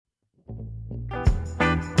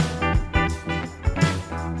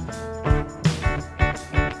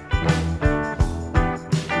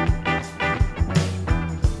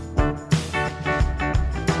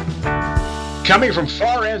Coming from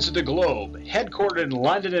far ends of the globe, headquartered in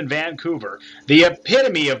London and Vancouver, the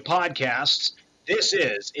epitome of podcasts, this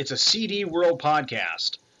is It's a CD World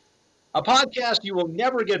podcast. A podcast you will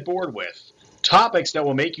never get bored with, topics that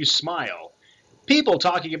will make you smile, people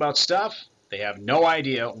talking about stuff they have no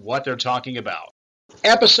idea what they're talking about.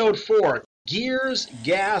 Episode 4, Gears,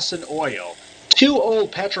 Gas, and Oil. Two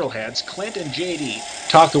old petrol heads, Clint and JD,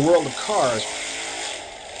 talk the world of cars.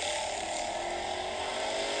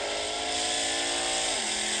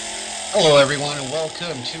 Hello, everyone, and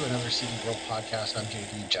welcome to another CD World podcast. I'm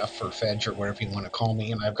JD, Jeff, or Fedge, or whatever you want to call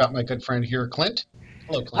me, and I've got my good friend here, Clint.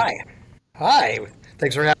 Hello, Clint. Hi.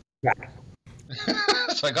 Thanks for having me back.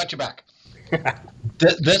 So I got you back.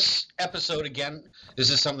 This episode, again, this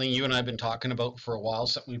is something you and I have been talking about for a while,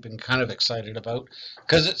 something we've been kind of excited about,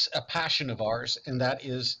 because it's a passion of ours, and that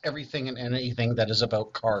is everything and anything that is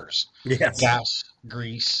about cars. Yes. Gas,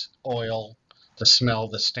 grease, oil, the smell,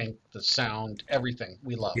 the stink, the sound, everything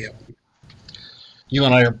we love. Yep. You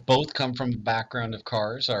and I are both come from a background of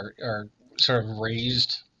cars, are sort of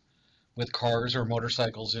raised with cars or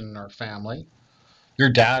motorcycles in our family. Your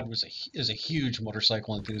dad is a huge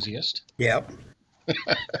motorcycle enthusiast. Yep.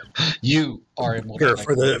 You are a Sure,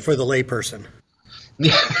 motorcycle for the layperson.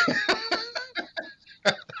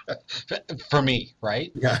 For me,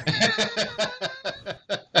 right? Yeah.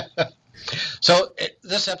 So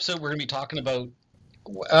this episode, we're going to be talking about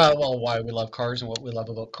why we love cars and what we love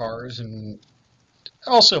about cars, and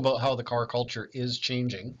also about how the car culture is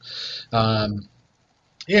changing,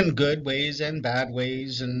 in good ways and bad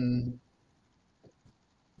ways, and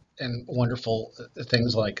wonderful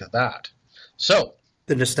things like that. So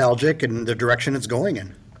The nostalgic and the direction it's going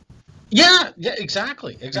in. yeah,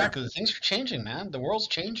 exactly. The things are changing, man. The world's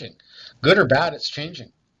changing, good or bad. It's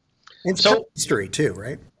changing. It's So- history too,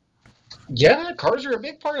 right? Yeah, cars are a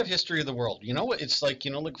big part of history of the world. You know, it's like,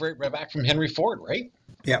 look right back from Henry Ford, right?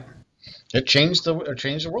 Yeah. It changed the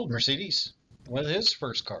world. Mercedes was his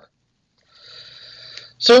first car.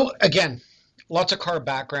 So again, lots of car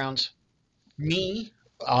backgrounds. Me,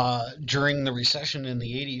 during the recession in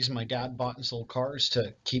the 80s, my dad bought and sold cars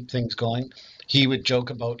to keep things going. He would joke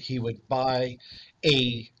about he would buy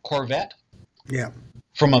a Corvette Yeah.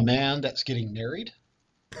 from a man that's getting married,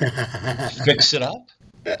 fix it up,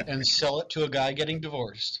 and sell it to a guy getting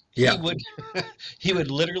divorced. Yeah. He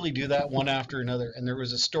would literally do that one after another. And there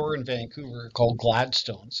was a store in Vancouver called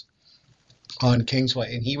Gladstone's on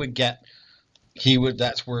Kingsway, and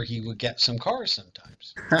that's where he would get some cars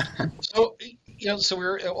sometimes. So so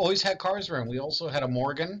we always had cars around. We also had a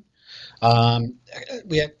Morgan.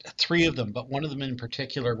 We had three of them, but one of them in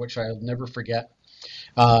particular, which I'll never forget.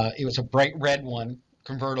 It was a bright red one,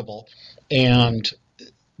 convertible, and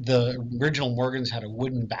the original Morgans had a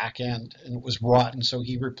wooden back end, and it was rotten, so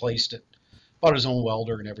he replaced it. Bought his own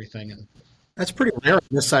welder and everything. And That's pretty rare on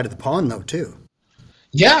this side of the pond, though, too.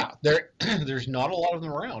 yeah, there's not a lot of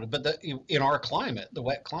them around, but in our climate, the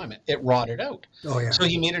wet climate, it rotted out. Oh yeah. So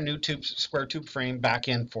he made a new square tube frame back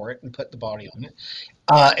end for it and put the body on it,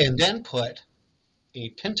 and then put a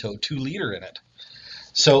Pinto 2-liter in it.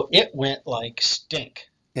 So it went like stink.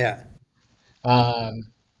 Yeah.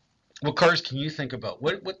 What cars can you think about?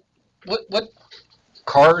 What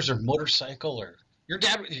cars or motorcycle or your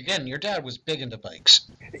dad was big into bikes.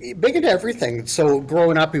 Big into everything. So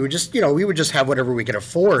growing up, we would just have whatever we could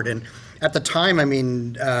afford. And at the time, I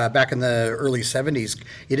mean, back in the early 70s,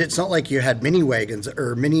 it's not like you had mini wagons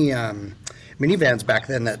or minivans back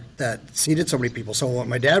then that seated so many people. So what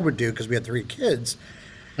my dad would do, because we had three kids,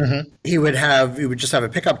 he would just have a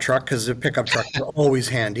pickup truck, because the pickup trucks were always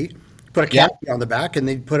handy. Put a canopy on the back, and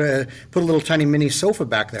they'd put a little tiny mini sofa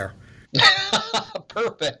back there.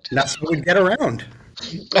 Perfect. And that's how we'd get around.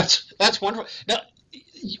 That's wonderful. Now,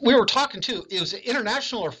 we were talking too. It was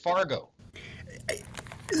International or Fargo?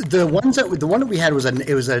 The one that we had was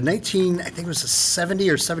a 19, I think it was a 70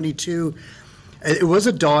 or 72. It was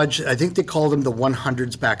a Dodge. I think they called them the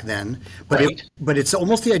 100s back then. But Right. but it's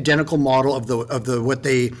almost the identical model of the what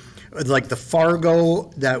they like the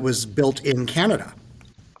Fargo that was built in Canada.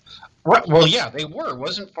 Right. Well, yeah, they were.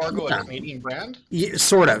 Wasn't Fargo a Canadian brand? Yeah,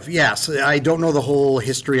 sort of, yes. I don't know the whole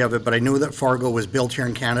history of it, but I know that Fargo was built here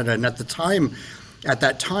in Canada, and at that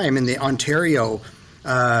time in the Ontario,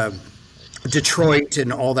 Detroit,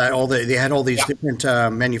 and they had all these different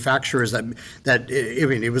manufacturers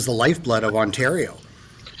it was the lifeblood of Ontario.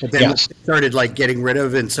 But then Yes. they started like getting rid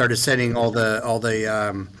of and started sending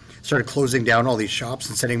started closing down all these shops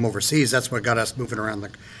and sending them overseas. That's what got us moving around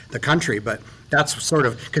the country. But that's sort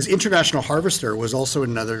of because International Harvester was also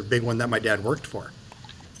another big one that my dad worked for.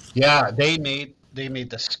 Yeah, they made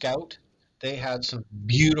the Scout they had some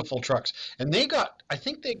beautiful trucks, and I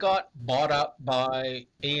think they got bought up by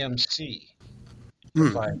AMC.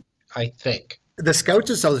 Hmm. I think. The Scouts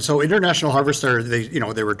is so International Harvester.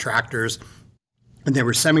 They were tractors and they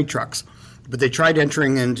were semi trucks, but they tried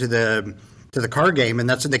entering into the car game, and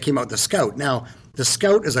that's when they came out with the Scout. Now the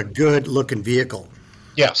Scout is a good looking vehicle.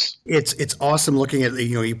 Yes, it's awesome looking at.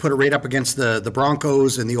 You put it right up against the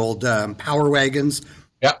Broncos and the old Power Wagons.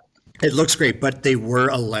 Yeah, it looks great, but they were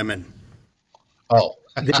a lemon. Oh.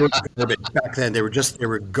 They were garbage back then. They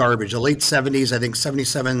were garbage. The late 70s, I think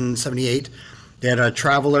 77, 78. They had a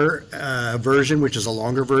Traveler version, which is a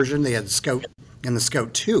longer version. They had the Scout and the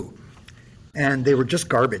Scout 2. And they were just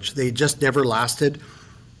garbage. They just never lasted.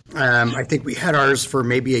 I think we had ours for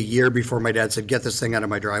maybe a year before my dad said, "Get this thing out of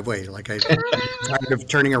my driveway." Like I'm tired of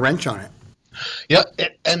turning a wrench on it. Yeah,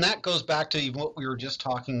 and that goes back to what we were just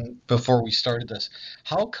talking before we started this.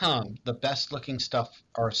 How come the best looking stuff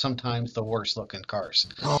are sometimes the worst looking cars?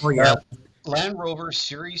 Oh, yeah. Land Rover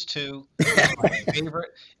Series 2 is my favorite,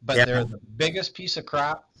 but Yeah. they're the biggest piece of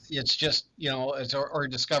crap. It's just, it's or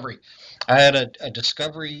Discovery. I had a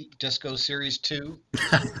Discovery Disco Series 2,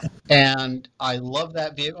 and I love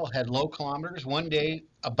that vehicle. Had low kilometers. One day,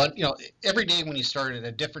 every day when you started,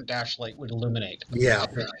 a different dash light would illuminate. Yeah.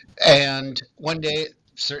 And one day,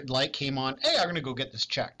 certain light came on. Hey, I'm going to go get this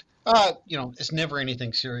checked. It's never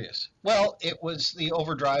anything serious. Well, it was the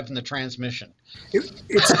overdrive and the transmission. It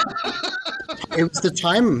was the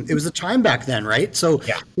time. It was the time back then, right? So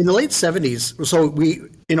Yeah. in the late 70s,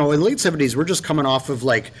 in the late 70s, we're just coming off of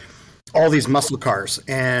like all these muscle cars,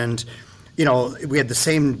 and we had the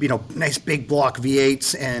same nice big block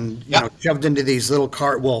V8s, and shoved into these little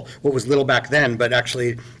what was little back then, but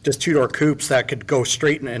actually just two-door coupes that could go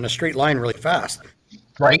straight in a straight line really fast.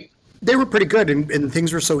 Right. They were pretty good, and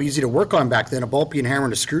things were so easy to work on back then. A ball peen hammer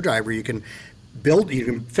and a screwdriver, you can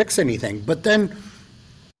fix anything. But then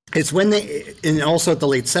it's when and also at the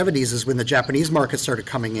late 70s is when the Japanese market started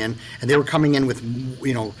coming in, and they were coming in with,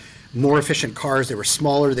 more efficient cars. They were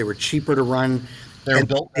smaller, they were cheaper to run. They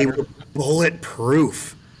were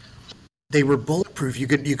bulletproof. They were bulletproof. You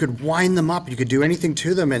could wind them up, you could do anything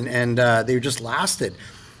to them, and they just lasted.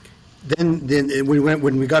 Then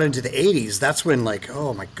when we got into the 80s, that's when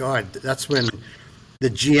oh my God, that's when the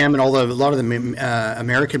GM and a lot of the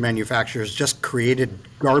American manufacturers just created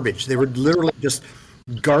garbage. They were literally just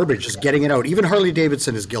garbage, just getting it out. Even Harley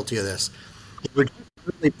Davidson is guilty of this. They were just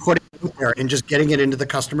really putting it out there and just getting it into the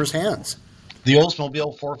customer's hands. The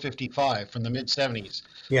Oldsmobile 455 from the mid 70s.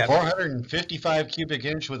 Yeah. 455 cubic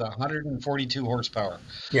inch with 142 horsepower.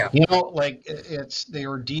 Yeah. They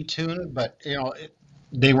were detuned, but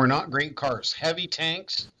they were not great cars. Heavy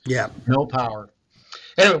tanks. Yeah. No power.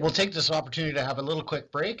 Anyway, we'll take this opportunity to have a little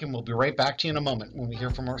quick break, and we'll be right back to you in a moment when we hear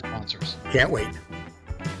from our sponsors. Can't wait.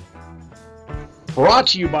 Brought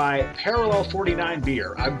to you by Parallel 49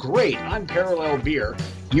 Beer, a great unparalleled beer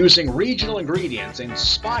using regional ingredients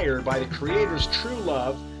inspired by the creator's true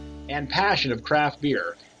love and passion of craft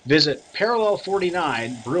beer. Visit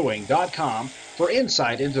parallel49brewing.com for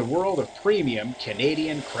insight into the world of premium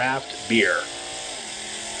Canadian craft beer.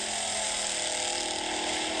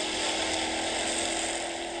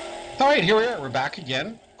 All right, here we are. We're back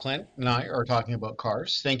again. Clint and I are talking about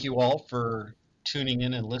cars. Thank you all for tuning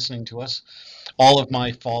in and listening to us. All of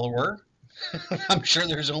my follower, I'm sure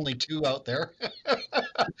there's only two out there,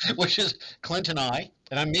 which is Clint and I.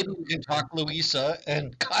 And maybe we can talk Louisa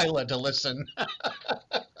and Kyla to listen.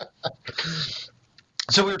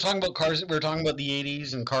 So we were talking about cars. We were talking about the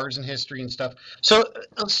 80s and cars and history and stuff. So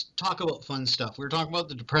let's talk about fun stuff. We were talking about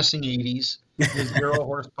the depressing 80s, the 0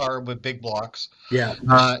 horsepower with big blocks. Yeah.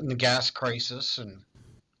 And the gas crisis and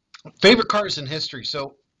favorite cars in history.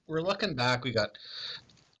 So we're looking back. We got,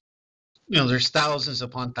 there's thousands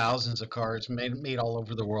upon thousands of cars made all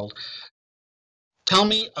over the world. Tell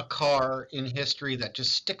me a car in history that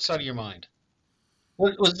just sticks out of your mind.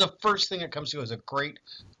 What was the first thing that comes to you as a great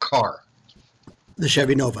car? The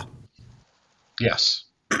Chevy Nova. Yes.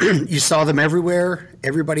 You saw them everywhere.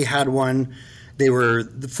 Everybody had one. They were,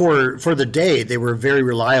 for the day, they were very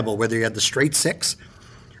reliable, whether you had the straight six.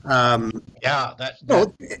 Yeah.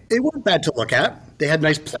 They weren't bad to look at. They had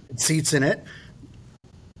nice seats in it.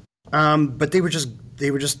 But they were just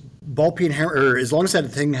ball peen hammer, or as long as that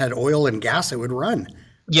thing had oil and gas, it would run.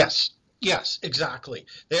 Yes, exactly.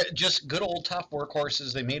 They're just good old tough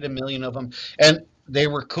workhorses. They made a million of them, and they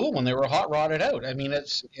were cool when they were hot rodded out. I mean,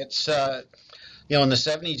 it's in the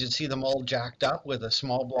 70s, you'd see them all jacked up with a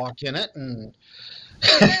small block in it, and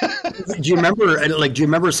Do you remember, like, do you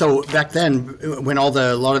remember, so back then, when a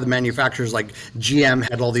lot of the manufacturers, like GM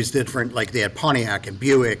had all these different, like, they had Pontiac and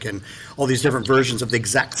Buick and all these different versions of the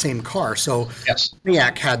exact same car. So Yes.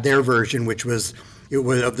 Pontiac had their version, it was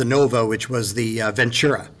of the Nova, which was the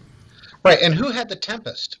Ventura. Right. And who had the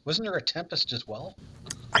Tempest? Wasn't there a Tempest as well?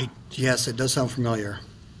 Yes, it does sound familiar.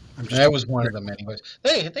 That was one of them, anyways.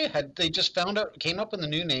 They just found out, came up with a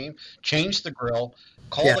new name, changed the grill,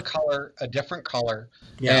 called Yeah. the color a different color,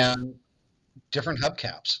 Yeah. and different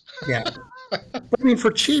hubcaps. Yeah. But I mean,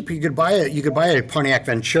 for cheap, you could buy a Pontiac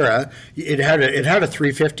Ventura. It had a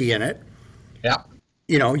 350 in it. Yeah.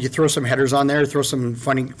 You know, you throw some headers on there, throw some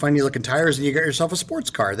funny looking tires, and you got yourself a sports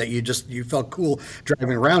car that you felt cool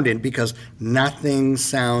driving around in, because nothing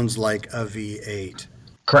sounds like a V8.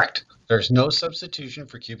 Correct. There's no substitution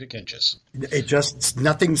for cubic inches. It just,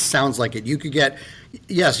 nothing sounds like it. You could get a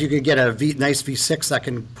nice V6 that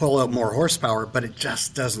can pull out more horsepower, but it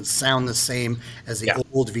just doesn't sound the same as the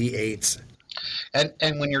old V8s.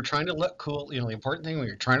 And when you're trying to look cool, the important thing when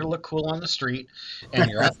you're trying to look cool on the street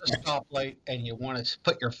and you're at the stoplight and you want to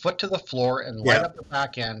put your foot to the floor and light up the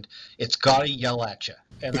back end, it's got to yell at you.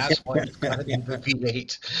 And that's why it's got to be the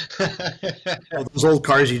V8. Those old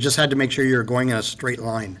cars, you just had to make sure you were going in a straight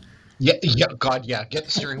line. Yeah, God, yeah. Get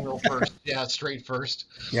the steering wheel first. Yeah, straight first.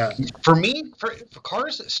 Yeah. For me, for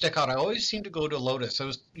cars that stick out, I always seem to go to Lotus.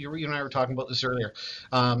 You and I were talking about this earlier.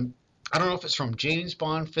 I don't know if it's from James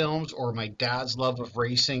Bond films or my dad's love of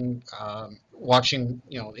racing, watching,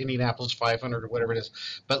 Indianapolis 500 or whatever it is.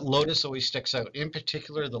 But Lotus always sticks out. In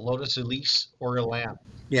particular, the Lotus Elise or Elan,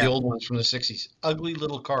 the old ones from the 60s. Ugly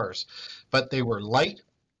little cars, but they were light,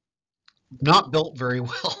 not built very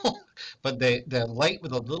well, but they're light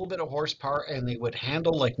with a little bit of horsepower, and they would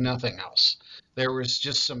handle like nothing else. There was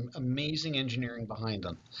just some amazing engineering behind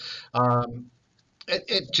them.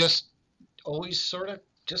 It just always sort of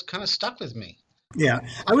just kind of stuck with me. Yeah,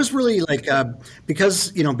 I was really like,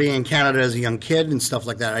 because being in Canada as a young kid and stuff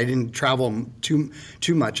like that, I didn't travel too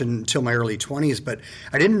much until my early 20s. But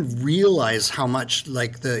I didn't realize how much,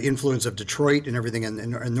 like, the influence of Detroit and everything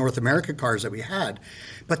and North America cars that we had,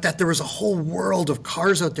 but that there was a whole world of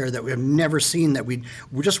cars out there that we have never seen, that we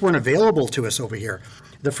just weren't available to us over here.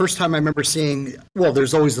 The first time I remember seeing, well,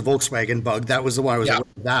 there's always the Volkswagen Bug. That was the one I was aware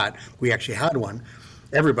of that. We actually had one.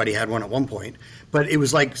 Everybody had one at one point. But it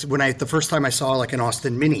was like the first time I saw like an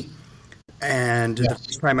Austin Mini, and the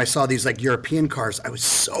first time I saw these like European cars, I was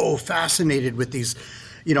so fascinated with these,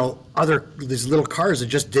 these little cars that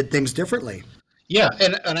just did things differently. Yeah,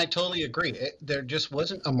 and I totally agree. There just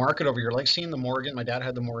wasn't a market over here. Like seeing the Morgan, my dad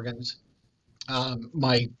had the Morgans.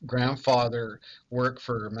 My grandfather worked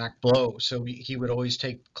for Mac Blow, so he would always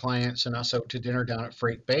take clients and us out to dinner down at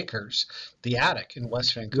Freight Baker's, the Attic in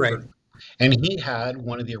West Vancouver. Right. And he had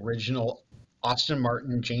one of the original Aston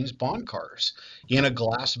Martin James Bond cars in a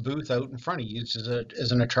glass booth out in front. He used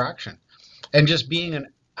as an attraction. And just being an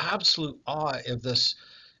absolute awe of this,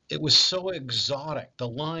 it was so exotic. The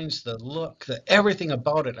lines, the look, everything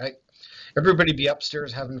about it. Everybody be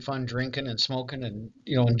upstairs having fun, drinking and smoking and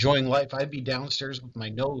enjoying life. I'd be downstairs with my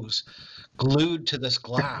nose glued to this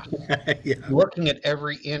glass, looking at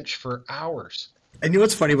every inch for hours. And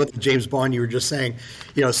what's funny about the James Bond you were just saying,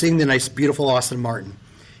 seeing the nice, beautiful Aston Martin,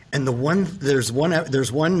 and there's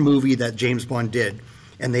one movie that James Bond did,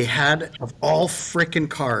 and they had, of all frickin'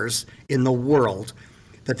 cars in the world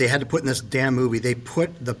that they had to put in this damn movie, they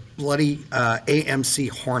put the bloody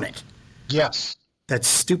AMC Hornet. Yes. That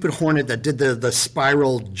stupid Hornet that did the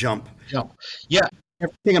spiral jump. Yeah.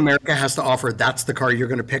 Everything America has to offer, that's the car you're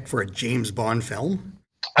going to pick for a James Bond film?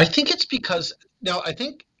 I think it's because, now I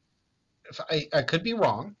think, if I could be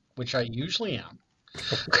wrong, which I usually am,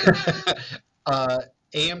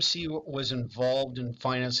 AMC was involved in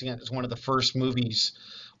financing it as one of the first movies,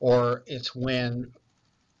 or it's when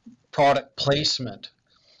product placement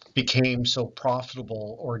became so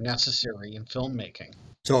profitable or necessary in filmmaking.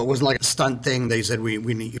 So it wasn't like a stunt thing. They said we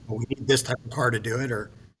need this type of car to do it, or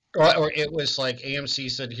it was like AMC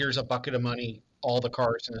said, "Here's a bucket of money. All the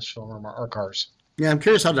cars in this film are our cars." Yeah, I'm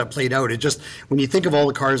curious how that played out. It just, when you think of all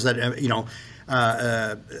the cars that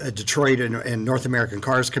Detroit and North American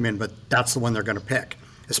cars come in, but that's the one they're going to pick.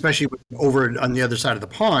 Especially over on the other side of the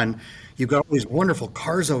pond, you've got all these wonderful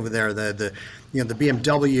cars over there. The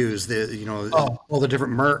BMWs, all the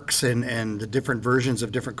different Mercs and the different versions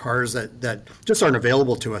of different cars that just aren't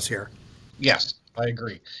available to us here. Yes, I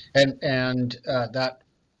agree, and that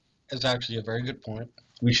is actually a very good point.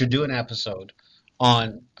 We should do an episode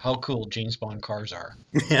on how cool James Bond cars are.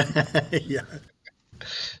 Yeah.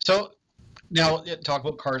 So now talk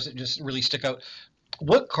about cars that just really stick out.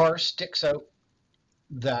 What car sticks out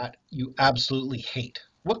that you absolutely hate?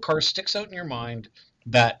 What car sticks out in your mind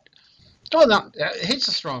that? Well, not hate's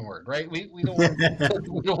a strong word, right? We don't want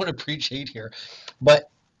we don't want to preach hate here, but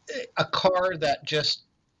a car that just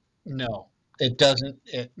no, it doesn't.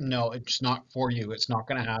 No, it's not for you. It's not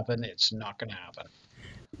going to happen. It's not going to happen.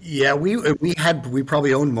 Yeah, we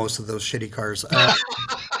probably owned most of those shitty cars.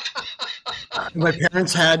 My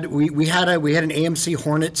parents had we had an AMC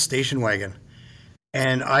Hornet station wagon,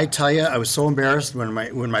 and I tell you, I was so embarrassed when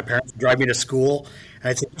my parents would drive me to school, and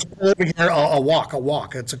I'd say, "Just pull over here. I'll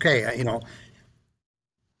walk. It's okay." No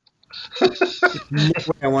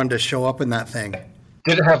way I wanted to show up in that thing.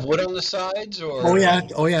 Did it have wood on the sides, or? Oh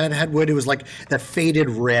yeah, it had wood. It was like that faded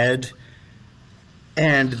red,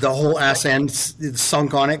 and the whole ass end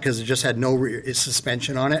sunk on it because it just had no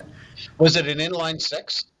suspension on it. Was it an inline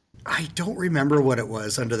six? I don't remember what it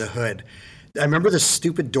was under the hood. I remember the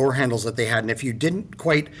stupid door handles that they had, and if you didn't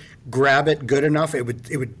quite grab it good enough, it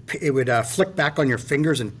would flick back on your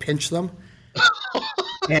fingers and pinch them.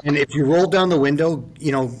 And if you rolled down the window,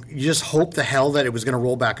 you just hope the hell that it was going to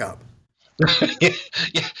roll back up.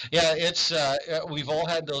 Yeah. It's we've all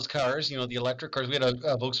had those cars, the electric cars. We had a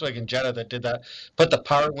Volkswagen Jetta that did that. Put the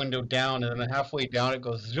power window down, and then halfway down, it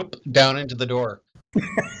goes zoop, down into the door.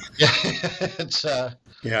 Yeah, it's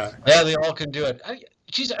Yeah. they all can do it.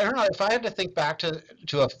 Geez, I don't know if I had to think back to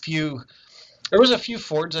a few. There was a few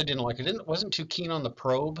Fords I didn't like. Wasn't too keen on the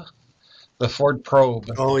Probe, the Ford Probe.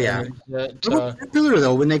 Oh yeah. It, It was popular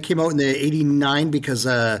though when they came out in the '89 because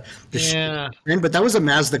yeah. but that was a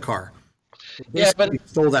Mazda car. Yeah, but we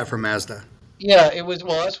stole that from Mazda. yeah, it was.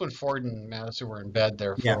 Well, that's when Ford and Mazda were in bed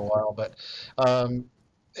there for Yeah. a while. But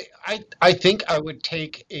I think I would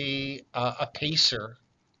take a Pacer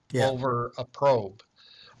Yeah. over a Probe.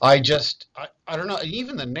 I don't know.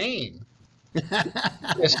 Even the name.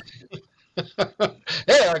 is-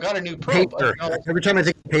 Hey, I got a new Probe. Pacer. Every time I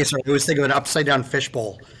think of Pacer, I always think of an upside down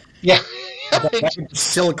fishbowl. Yeah.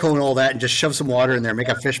 Silicone all that and just shove some water in there, make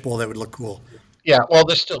a fishbowl that would look cool. Yeah. Well,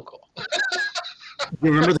 they're still cool.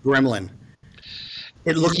 You remember the Gremlin?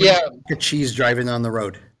 It looked Yeah. like a cheese driving on the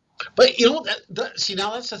road. But see,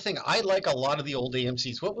 now that's the thing. I like a lot of the old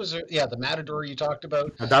AMCs. What was it? Yeah, the Matador you talked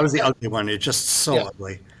about. That was the ugly one. It's just so Yeah.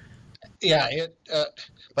 ugly. Yeah,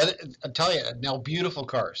 but I tell you, now beautiful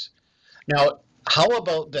cars. Now, how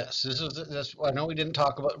about this? This. I know we didn't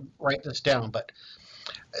write this down, but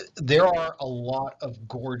there are a lot of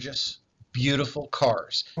gorgeous, beautiful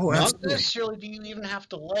cars. Oh, Not absolutely. necessarily do you even have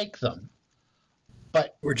to like them,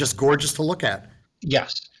 but We're just gorgeous to look at.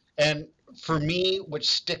 yes. And for me, what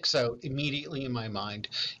sticks out immediately in my mind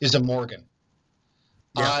is a Morgan.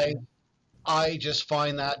 Yeah. I just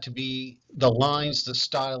find that to be the lines, the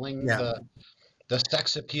styling, Yeah. the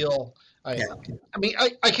sex appeal. Yeah. I mean,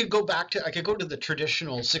 I could go to the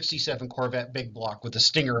traditional '67 Corvette big block with the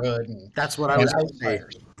Stinger hood and That's what I was going to say.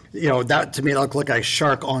 outsiders. That to me looked like a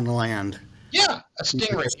shark on land. Yeah, a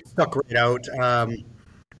Stingray. Stuck right out.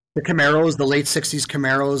 The Camaros, the late '60s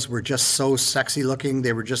Camaros, were just so sexy looking.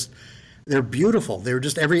 They're beautiful. They were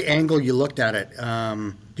just every angle you looked at it,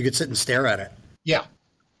 you could sit and stare at it. Yeah,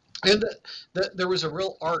 and there was a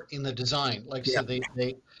real art in the design. Like so,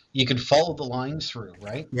 you could follow the lines through,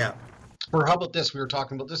 right? Yeah. Or how about this? We were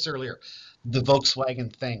talking about this earlier, the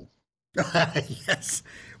Volkswagen thing. Yes.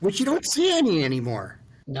 Which you don't see any anymore.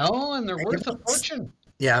 No, and they're worth a fortune.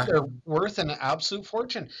 Yeah. They're worth an absolute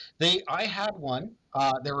fortune. I had one.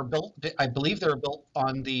 They were built. I believe they were built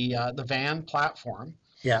on the van platform.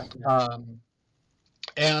 Yeah.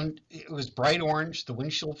 And it was bright orange. The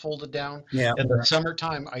windshield folded down. Yeah. In the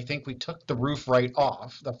summertime, I think we took the roof right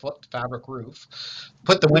off, the fabric roof,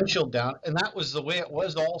 put the windshield down, and that was the way it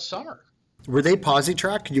was all summer. Were they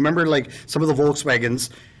Positrack? Can you remember like some of the Volkswagens?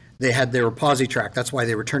 They were Positrack. That's why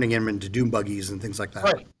they were turning them into dune buggies and things like that.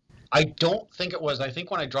 Right. I don't think it was. I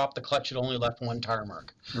think when I dropped the clutch, it only left one tire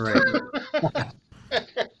mark. Right.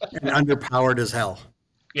 And underpowered as hell.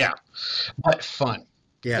 Yeah, but fun.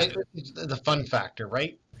 Yeah. The fun factor,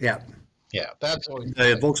 right? Yeah. Yeah, that's always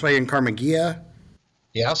The Volkswagen Carmagia.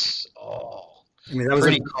 yes. Oh, I mean, that was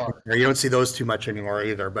pretty car. You don't see those too much anymore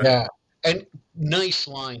either. But Yeah, and nice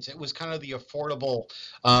lines. It was kind of the affordable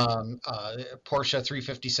Porsche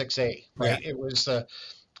 356A, right? Yeah.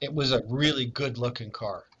 It was a really good looking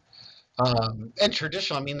car. And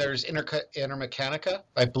traditional. I mean, there's Intermechanica.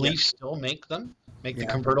 I believe still make the Yeah.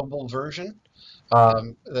 convertible version.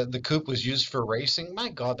 The coupe was used for racing. My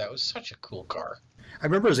God, that was such a cool car. I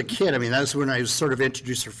remember as a kid, I mean, that was when I was sort of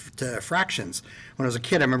introduced to fractions. When I was a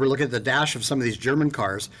kid, I remember looking at the dash of some of these German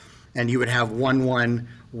cars, and you would have 1/1,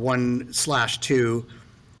 1/2,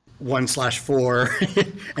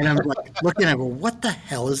 1/4, and I'm like looking at, well, what the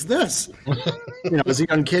hell is this? As a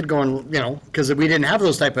young kid going, because we didn't have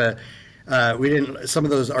those type of, some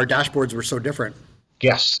of those, our dashboards were so different.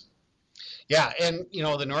 Yes. Yeah, and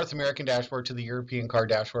the North American dashboard to the European car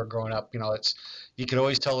dashboard growing up, you could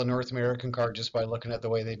always tell a North American car just by looking at the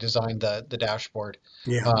way they designed the dashboard.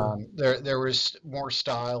 Yeah. There was more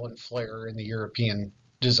style and flair in the European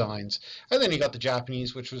designs, and then you got the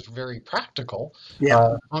Japanese, which was very practical,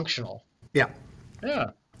 functional. Yeah. Yeah.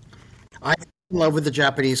 I fell in love with the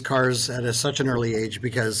Japanese cars at such an early age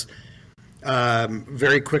because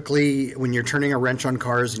very quickly, when you're turning a wrench on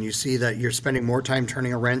cars and you see that you're spending more time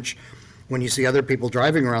turning a wrench when you see other people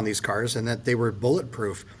driving around these cars and that they were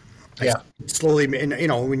bulletproof. Yeah. Slowly,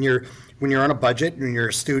 when you're on a budget and you're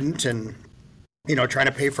a student and trying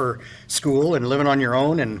to pay for school and living on your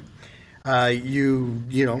own, and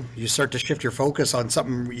you start to shift your focus on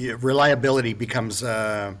something. Reliability becomes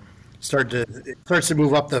starts to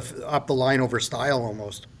move up the line over style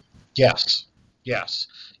almost. Yes. Yeah,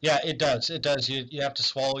 it does. It does. You have to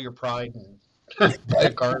swallow your pride and buy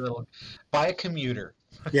a car, buy a commuter.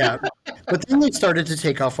 Yeah, but then they started to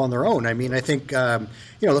take off on their own. I mean, I think the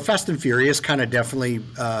Fast and Furious kind of definitely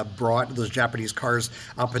brought those Japanese cars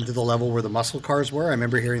up into the level where the muscle cars were. I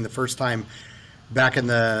remember hearing the first time back in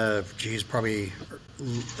the probably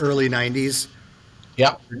early 90s.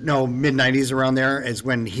 Yeah. No, mid 90s around there is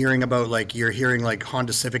when hearing about you're hearing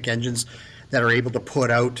Honda Civic engines that are able to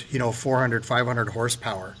put out 400, 500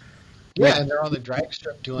 horsepower. Yeah, and they're on the drag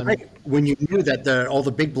strip doing. Right. When you knew that all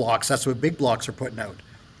the big blocks, that's what big blocks are putting out.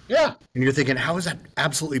 Yeah. And you're thinking, how is that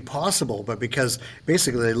absolutely possible? But because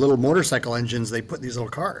basically little motorcycle engines, they put in these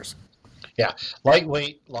little cars. Yeah.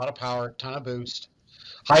 Lightweight, a lot of power, ton of boost,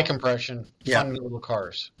 high compression, fun little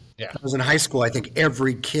cars. Yeah. I was in high school. I think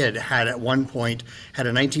every kid had at one point had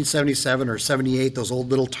a 1977 or 78, those old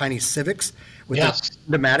little tiny Civics with the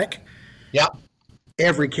Dematic. Yeah.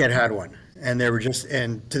 Every kid had one. And they were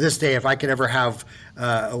and to this day, if I could ever have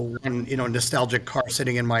one, nostalgic car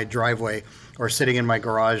sitting in my driveway or sitting in my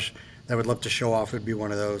garage that I would love to show off, would be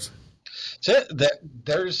one of those. So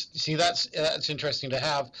that's interesting to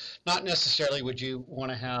have. Not necessarily would you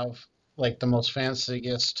want to have the most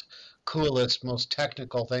fanciest, coolest, most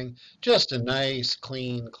technical thing. Just a nice,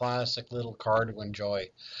 clean, classic little car to enjoy.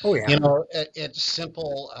 Oh yeah. It's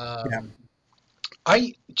simple.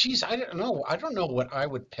 I don't know. I don't know what I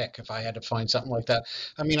would pick if I had to find something like that.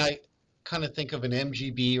 I mean, I kind of think of an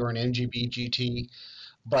MGB or an MGB GT,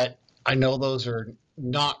 but I know those are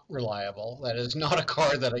not reliable. That is not a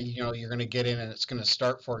car that you're going to get in and it's going to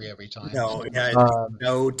start for you every time. No, yeah,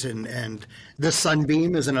 Note and the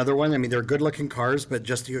Sunbeam is another one. I mean, they're good-looking cars, but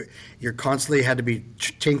just you're constantly had to be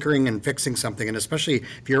tinkering and fixing something, and especially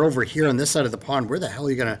if you're over here on this side of the pond, where the hell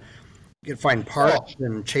are you going to find parts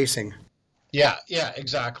and chasing? Yeah,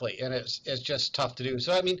 exactly. And it's just tough to do.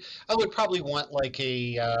 So, I mean, I would probably want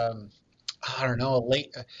I don't know,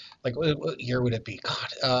 what year would it be? God,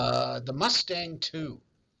 the Mustang 2.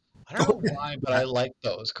 I don't know why, but I like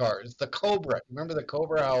those cars. The Cobra. Remember the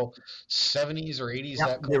Cobra, how 70s or 80s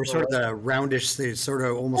that Cobra they were sort of was? the roundish, they sort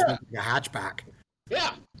of almost like a hatchback.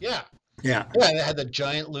 Yeah. Yeah. They had the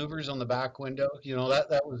giant louvers on the back window.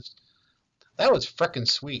 That was frickin'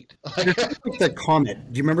 sweet. Like the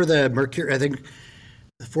Comet. Do you remember the Mercury? I think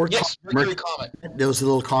the Ford. Yes, Mercury Comet. Those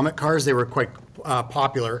little Comet cars. They were quite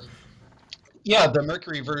popular. Yeah, the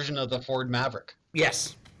Mercury version of the Ford Maverick.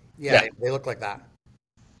 Yes. Yeah. They look like that.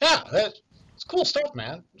 Yeah, it's cool stuff,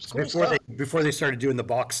 man. It's cool stuff. Before they started doing the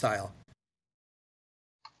box style.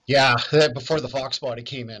 Yeah, before the Fox body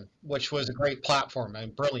came in, which was a great platform, a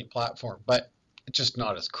brilliant platform, but it's just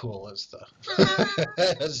not as cool as the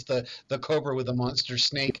Cobra with the monster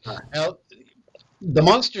snake. Now, the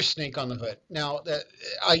monster snake on the hood. Now,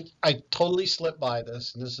 I totally slipped by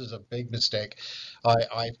this, and this is a big mistake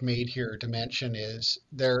I've made here to mention is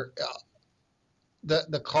the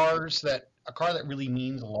cars that a car that really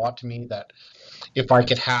means a lot to me that if I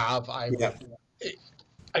could have, I would.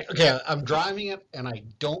 Okay, I'm driving it, and I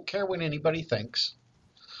don't care what anybody thinks.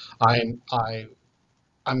 I'm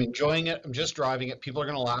enjoying it. I'm just driving it. People are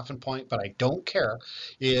going to laugh and point, but I don't care.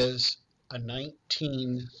 Is a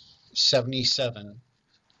 1977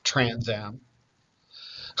 Trans Am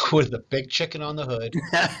with the big chicken on the hood.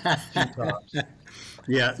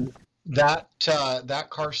 Yeah. That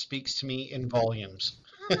car speaks to me in volumes.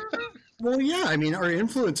 Well, yeah. I mean, our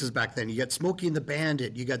influences back then. You got Smokey and the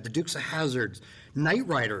Bandit. You got the Dukes of Hazzard, Knight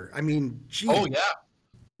Rider. I mean, geez. Oh yeah.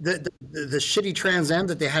 The shitty Trans Am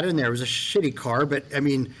that they had in there was a shitty car, but I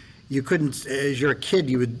mean, you couldn't. As you're a kid,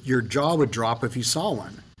 your jaw would drop if you saw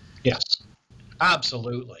one. Yes,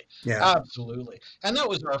 Absolutely. Yeah. Absolutely. And that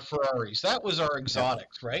was our Ferraris. That was our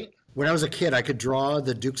exotics, right? When I was a kid, I could draw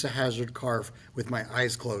the Dukes of Hazzard car with my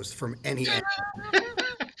eyes closed from any angle.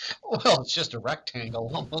 Well, it's just a rectangle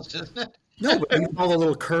almost, isn't it? No, but even all the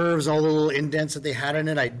little curves, all the little indents that they had in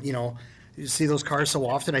it, you see those cars so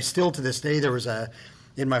often. I still, to this day,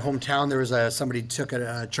 in my hometown, somebody took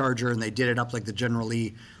a Charger and they did it up like the General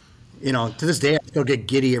Lee. To this day, I still get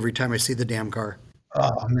giddy every time I see the damn car.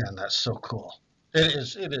 Oh man, that's so cool. It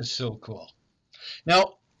is. It is so cool.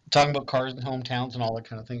 Now, talking about cars and hometowns and all that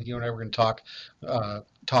kind of thing, you and I were going to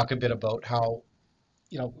talk a bit about how,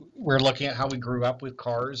 we're looking at how we grew up with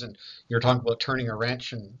cars, and you're talking about turning a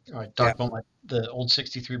wrench, and I talked about the old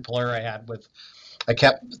 '63 Polar I had with. I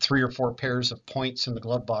kept 3 or 4 pairs of points in the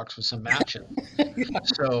glove box with some matches.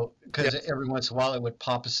 So, because every once in a while I would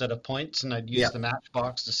pop a set of points, and I'd use the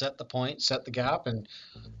matchbox to set the point, set the gap, and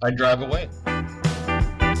I'd drive away.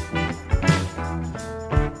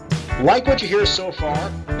 Like what you hear so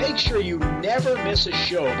far? Make sure you never miss a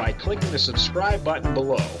show by clicking the subscribe button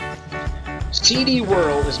below. CD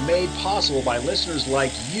World is made possible by listeners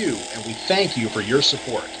like you, and we thank you for your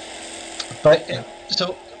support. But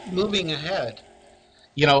so moving ahead,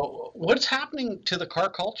 what's happening to the car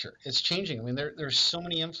culture? It's changing. I mean, there's so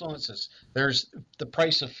many influences. There's the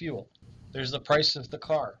price of fuel. There's the price of the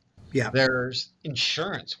car. Yeah. There's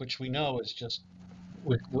insurance, which we know is just,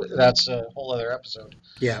 that's a whole other episode.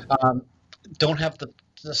 Yeah. Don't have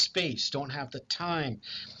the space, don't have the time.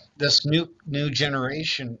 This new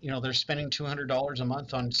generation, they're spending $200 a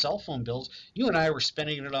month on cell phone bills. You and I were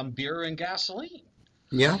spending it on beer and gasoline.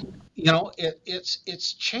 Yeah.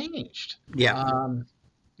 It's changed. Yeah.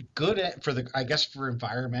 Good for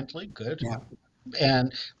environmentally good. Yeah.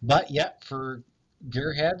 But yet for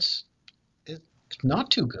gearheads, it's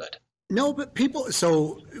not too good. No, but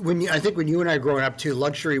so I think when you and I were growing up too,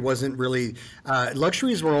 luxury wasn't really,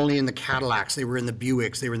 luxuries were only in the Cadillacs. They were in the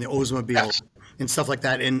Buicks, they were in the Oldsmobiles and stuff like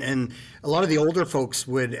that. And a lot of the older folks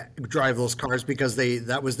would drive those cars because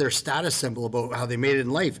that was their status symbol about how they made it in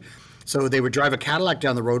life. So they would drive a Cadillac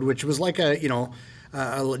down the road, which was like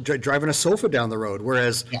driving a sofa down the road.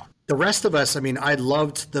 Whereas the rest of us, I mean, I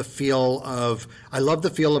loved the feel of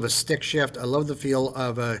a stick shift. I love the feel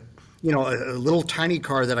of a little tiny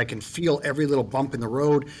car that I can feel every little bump in the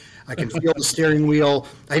road. I can feel the steering wheel.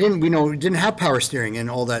 Didn't have power steering and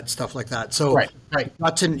all that stuff like that. So right.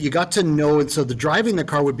 You got to know, and so driving the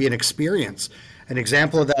car would be an experience. An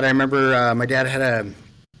example of that, I remember my dad had a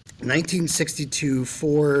 1962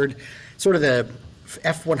 Ford, sort of the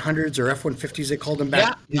F100s or F150s they called them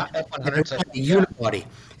back. Yeah, F100s. It had a unibody,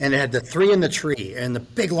 and it had the 3 in the tree and the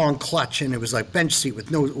big long clutch, and it was like bench seat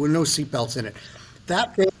with no seat belts in it.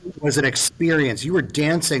 That thing was an experience. You were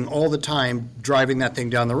dancing all the time driving that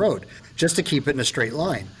thing down the road just to keep it in a straight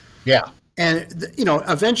line. Yeah. And,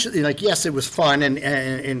 eventually, yes, it was fun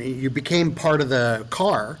and you became part of the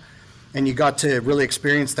car and you got to really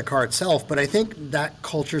experience the car itself. But I think that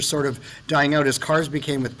culture sort of dying out as cars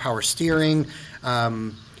became with power steering,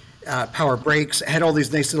 power brakes, had all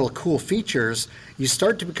these nice little cool features. You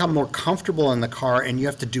start to become more comfortable in the car and you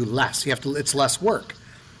have to do less. It's less work.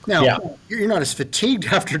 Now, you're not as fatigued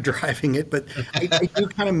after driving it, but I do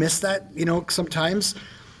kind of miss that, sometimes.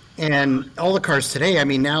 And all the cars today, I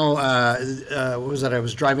mean, now, what was that? I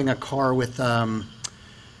was driving a car with, what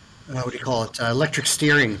do you call it? Electric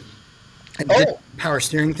steering. Power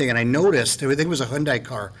steering thing. And I noticed, I think it was a Hyundai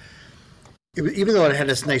car. Even though it had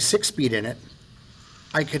this nice 6-speed in it,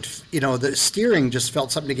 I could, the steering just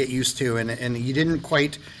felt something to get used to. And you didn't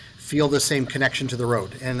quite feel the same connection to the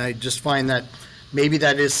road. And I just find that maybe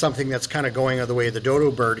that is something that's kind of going the way of the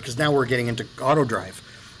dodo bird, because now we're getting into auto drive,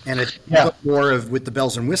 and it's more of with the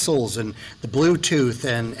bells and whistles and the Bluetooth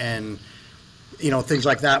and things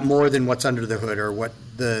like that, more than what's under the hood or what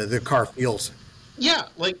the car feels. Yeah,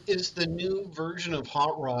 is the new version of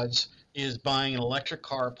Hot Rods is buying an electric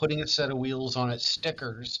car, putting a set of wheels on its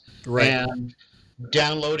stickers, and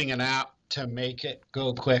downloading an app to make it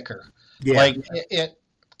go quicker. Yeah,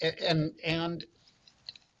 and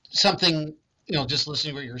something. Just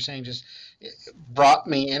listening to what you were saying just brought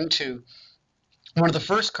me into one of the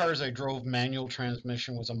first cars I drove manual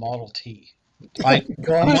transmission was a Model T. I'm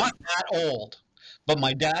not that old, but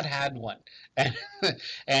my dad had one.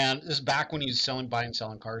 And this is back when he was buying and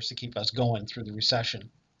selling cars to keep us going through the recession.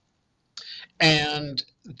 And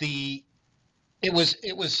it was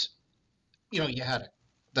you had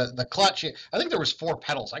the clutch. I think there was 4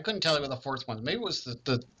 pedals. I couldn't tell you what the fourth one. Maybe it was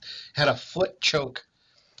had a foot choke.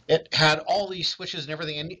 It had all these switches and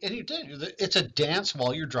everything, and you did. It's a dance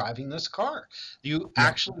while you're driving this car. You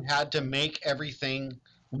actually had to make everything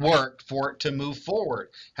worked for it to move forward.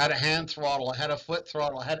 Had a hand throttle, had a foot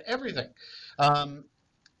throttle, had everything.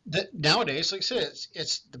 That nowadays, like I said,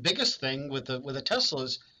 it's the biggest thing with a Tesla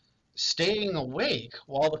is staying awake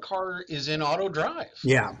while the car is in auto drive.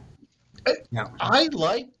 Yeah. Yeah. I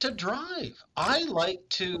like to drive. I like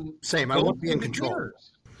to Same. I go won't be in through the control.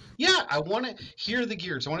 gears. Yeah, I want to hear the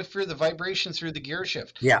gears. I want to feel the vibration through the gear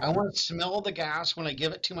shift. Yeah. I want to smell the gas when I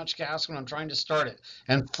give it too much gas when I'm trying to start it,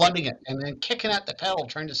 and flooding it, and then kicking at the pedal,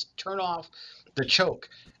 trying to turn off the choke.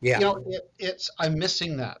 Yeah. You know, I'm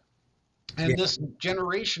missing that, and Yeah. this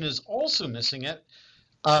generation is also missing it.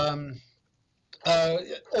 Old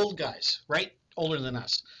guys, right? Older than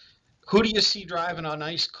us. Who do you see driving a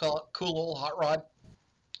nice, cool old hot rod?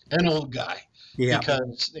 An old guy. Yeah.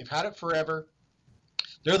 Because they've had it forever.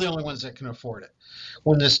 They're the only ones that can afford it.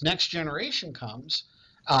 When this next generation comes,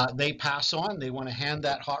 they pass on. They want to hand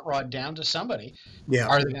that hot rod down to somebody. Yeah.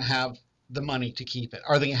 Are they going to have the money to keep it?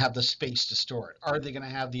 Are they going to have the space to store it? Are they going to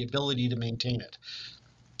have the ability to maintain it?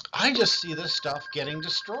 I just see this stuff getting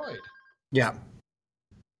destroyed. Yeah.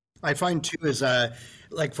 I find too is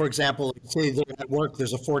like, for example, say they're at work,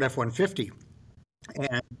 there's a Ford F-150,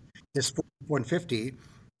 and this Ford F-150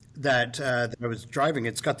 that I was driving,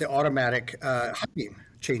 it's got the automatic high beam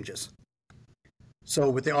changes.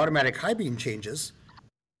 So with the automatic high beam changes,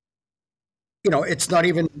 you know, it's not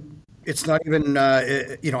even you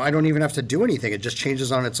know, I don't even have to do anything. It just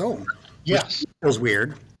changes on its own. Yes. It feels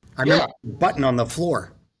weird. I Yeah. remember the button on the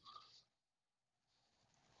floor.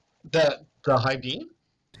 The high beam?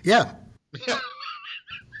 Yeah. Yeah.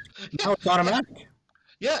 Now it's automatic.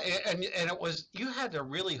 Yeah, and it was, you had to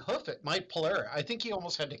really hoof it. My Polara, I think you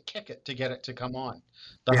almost had to kick it to get it to come on,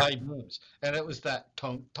 the Yeah. high beams. And it was that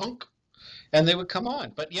tunk, tunk, and they would come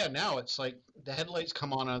on. But yeah, now it's like the headlights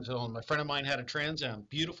come on its own. My friend of mine had a Trans Am,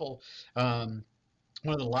 beautiful, one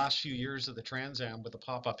of the last few years of the Trans Am with the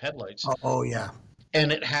pop-up headlights. Oh yeah.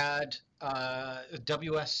 And it had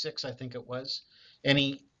WS6, I think it was.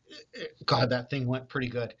 And God, that thing went pretty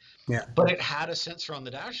good. Yeah. But it had a sensor on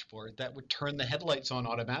the dashboard that would turn the headlights on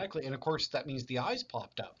automatically. And of course, that means the eyes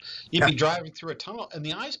popped up. You'd be driving through a tunnel and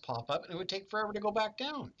the eyes pop up and it would take forever to go back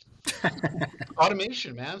down.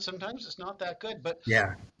 Automation, man. Sometimes it's not that good. But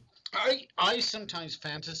Yeah. I sometimes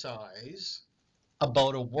fantasize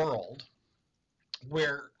about a world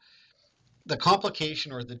where the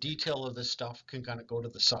complication or the detail of this stuff can kind of go to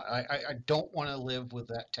the side. I don't want to live with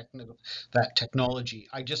that technology.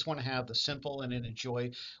 I just want to have the simple and enjoy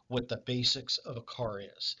what the basics of a car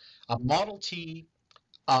is. A Model T,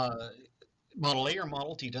 Model A or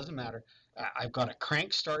Model T, doesn't matter. I've got a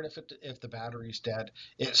crank start if the battery's dead.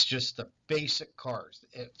 It's just the basic cars.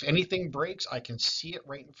 If anything breaks, I can see it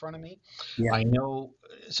right in front of me. Yeah. I know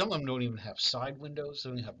some of them don't even have side windows. They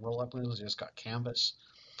don't even have roll-up windows. They just got canvas.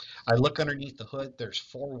 I look underneath the hood. There's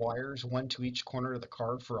 4 wires, one to each corner of the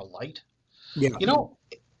car for a light. Yeah. You know,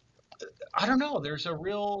 I don't know. There's a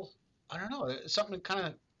real, I don't know, something kind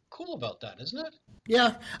of cool about that, isn't it?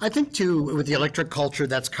 Yeah, I think too with the electric culture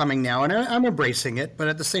that's coming now, and I'm embracing it. But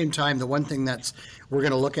at the same time, the one thing we're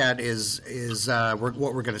going to look at is what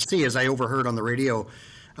we're going to see. As I overheard on the radio,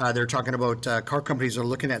 they're talking about car companies are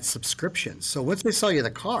looking at subscriptions. So once they sell you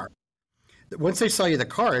the car,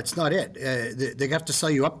 it's not it. They have to sell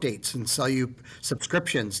you updates and sell you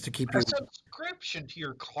subscriptions to keep you. A subscription to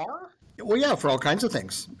your car? Well, yeah, for all kinds of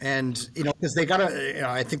things, and you know, because they gotta. You know,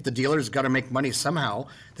 I think the dealers got to make money somehow.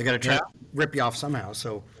 They got to try to rip you off somehow.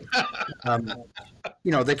 So,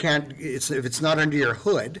 you know, they can't. If it's not under your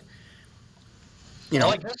hood, you know,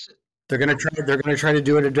 Well, I guess they're gonna try to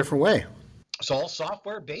do it a different way. it's all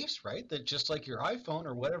software based, right? That just like your iPhone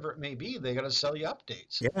or whatever it may be, they got to sell you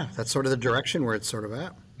updates. Yeah, that's sort of the direction where it's sort of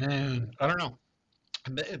at. Man, I don't know.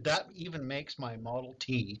 That even makes my Model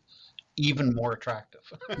T even more attractive.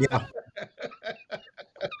 Yeah,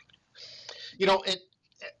 You know,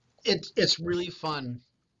 it's really fun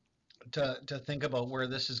to think about where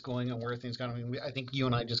this is going and where things going. I mean, I think you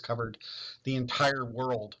and I just covered the entire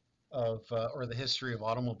world of or the history of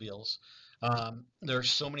automobiles. There's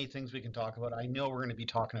so many things we can talk about. I know we're going to be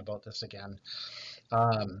talking about this again.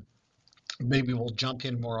 Maybe we'll jump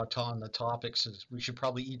in more on the topics. We should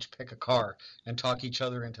probably each pick a car and talk each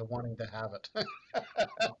other into wanting to have it.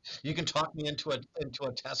 You can talk me into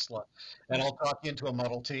a Tesla, and I'll talk you into a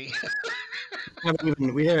Model T.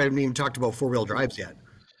 we haven't even talked about 4-wheel drives yet.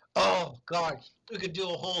 Oh God, we could do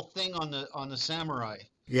a whole thing on the Samurai.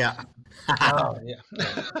 Yeah, Oh yeah.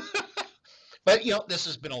 But you know, this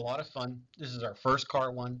has been a lot of fun. This is our first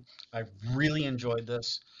car one. I've really enjoyed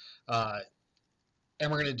this.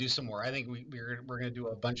 And we're going to do some more. I think we're going to do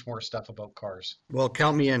a bunch more stuff about cars. Well,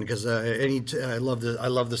 count me in because I love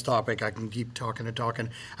this topic. I can keep talking and talking.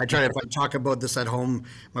 I try to if I talk about this at home,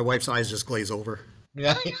 my wife's eyes just glaze over.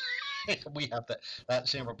 Yeah, we have that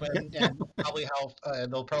same. And probably how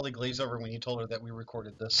they'll probably glaze over when you told her that we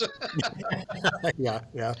recorded this. Yeah.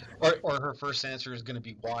 Or her first answer is going to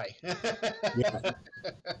be why. Yeah.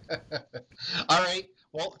 All right.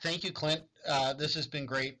 Well, thank you, Clint. This has been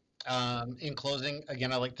great. In closing,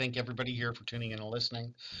 again, I'd like to thank everybody here for tuning in and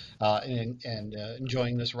listening, and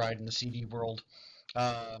enjoying this ride in the CD world.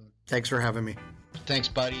 Thanks for having me. Thanks,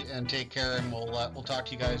 buddy, and take care. And we'll talk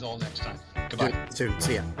to you guys all next time. Goodbye. Soon.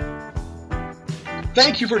 See ya.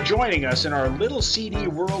 Thank you for joining us in our little CD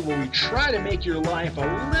world where we try to make your life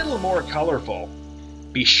a little more colorful.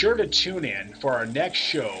 Be sure to tune in for our next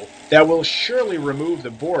show that will surely remove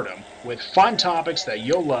the boredom with fun topics that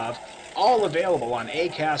you'll love, all available on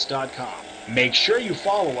acast.com. Make sure you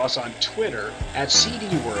follow us on Twitter at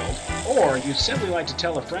CDWorld, or you'd simply like to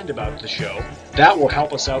tell a friend about the show. That will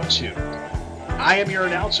help us out too. I am your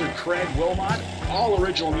announcer, Craig Wilmot. All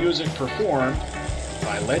original music performed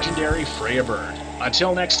by legendary Freya Bird.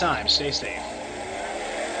 Until next time, stay safe.